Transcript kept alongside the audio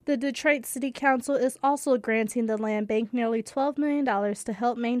The Detroit City Council is also granting the land bank nearly $12 million to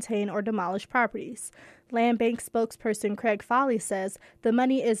help maintain or demolish properties. Land Bank spokesperson Craig Foley says the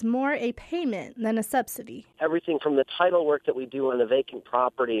money is more a payment than a subsidy. Everything from the title work that we do on the vacant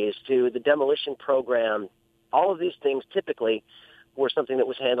properties to the demolition program, all of these things typically were something that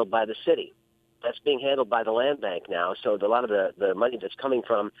was handled by the city. That's being handled by the land bank now, so a lot of the money that's coming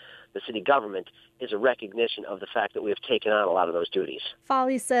from the city government is a recognition of the fact that we have taken on a lot of those duties.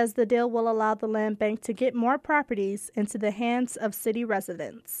 Foley says the deal will allow the land bank to get more properties into the hands of city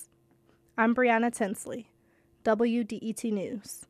residents. I'm Brianna Tinsley, WDET News.